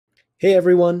Hey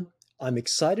everyone, I'm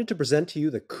excited to present to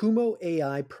you the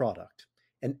Kumo.ai product,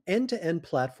 an end-to-end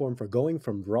platform for going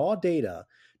from raw data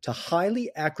to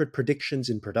highly accurate predictions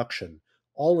in production,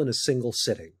 all in a single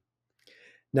sitting.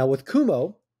 Now with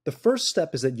Kumo, the first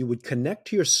step is that you would connect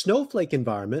to your Snowflake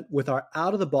environment with our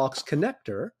out-of-the-box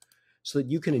connector so that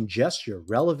you can ingest your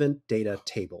relevant data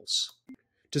tables.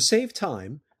 To save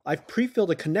time, I've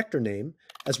pre-filled a connector name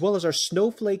as well as our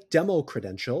Snowflake demo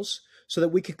credentials so that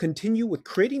we can continue with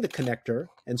creating the connector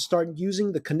and start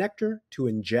using the connector to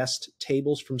ingest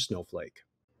tables from Snowflake.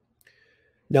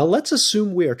 Now let's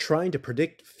assume we are trying to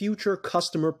predict future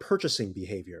customer purchasing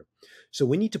behavior. So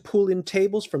we need to pull in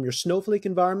tables from your Snowflake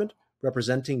environment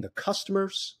representing the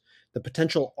customers, the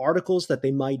potential articles that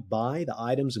they might buy, the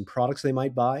items and products they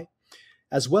might buy,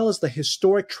 as well as the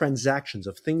historic transactions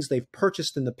of things they've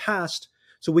purchased in the past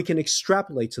so we can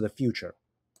extrapolate to the future.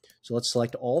 So let's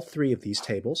select all three of these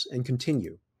tables and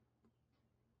continue.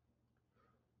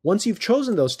 Once you've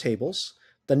chosen those tables,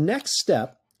 the next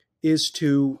step is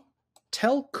to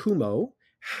tell Kumo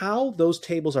how those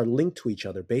tables are linked to each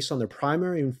other based on their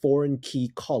primary and foreign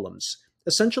key columns,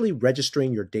 essentially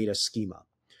registering your data schema.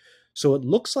 So it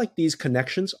looks like these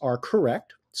connections are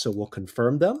correct, so we'll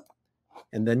confirm them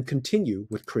and then continue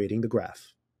with creating the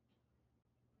graph.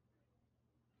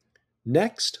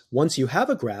 Next, once you have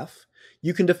a graph,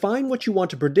 you can define what you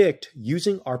want to predict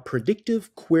using our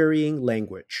predictive querying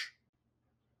language.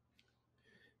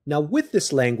 Now with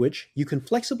this language, you can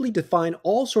flexibly define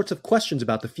all sorts of questions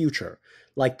about the future,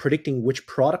 like predicting which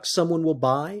products someone will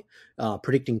buy,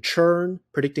 predicting churn,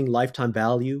 predicting lifetime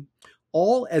value,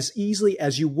 all as easily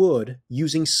as you would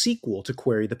using SQL to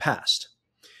query the past.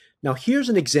 Now here's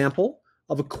an example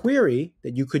of a query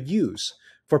that you could use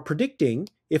for predicting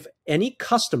if any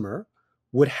customer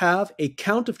would have a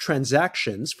count of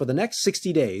transactions for the next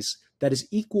 60 days that is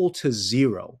equal to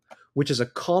 0, which is a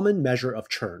common measure of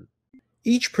churn.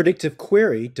 Each predictive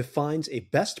query defines a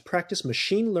best practice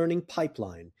machine learning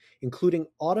pipeline, including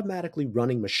automatically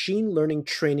running machine learning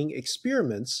training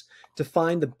experiments to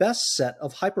find the best set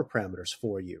of hyperparameters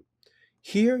for you.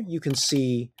 Here you can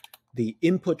see the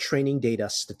input training data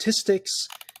statistics,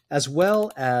 as well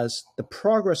as the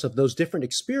progress of those different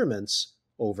experiments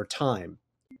over time.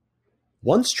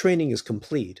 Once training is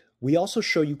complete, we also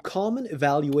show you common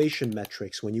evaluation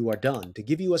metrics when you are done to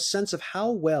give you a sense of how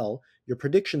well your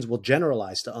predictions will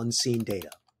generalize to unseen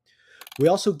data. We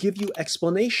also give you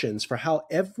explanations for how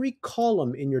every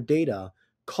column in your data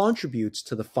contributes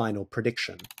to the final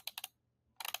prediction.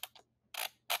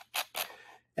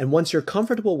 And once you're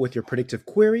comfortable with your predictive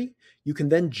query, you can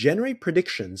then generate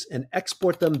predictions and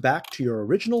export them back to your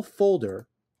original folder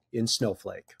in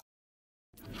Snowflake.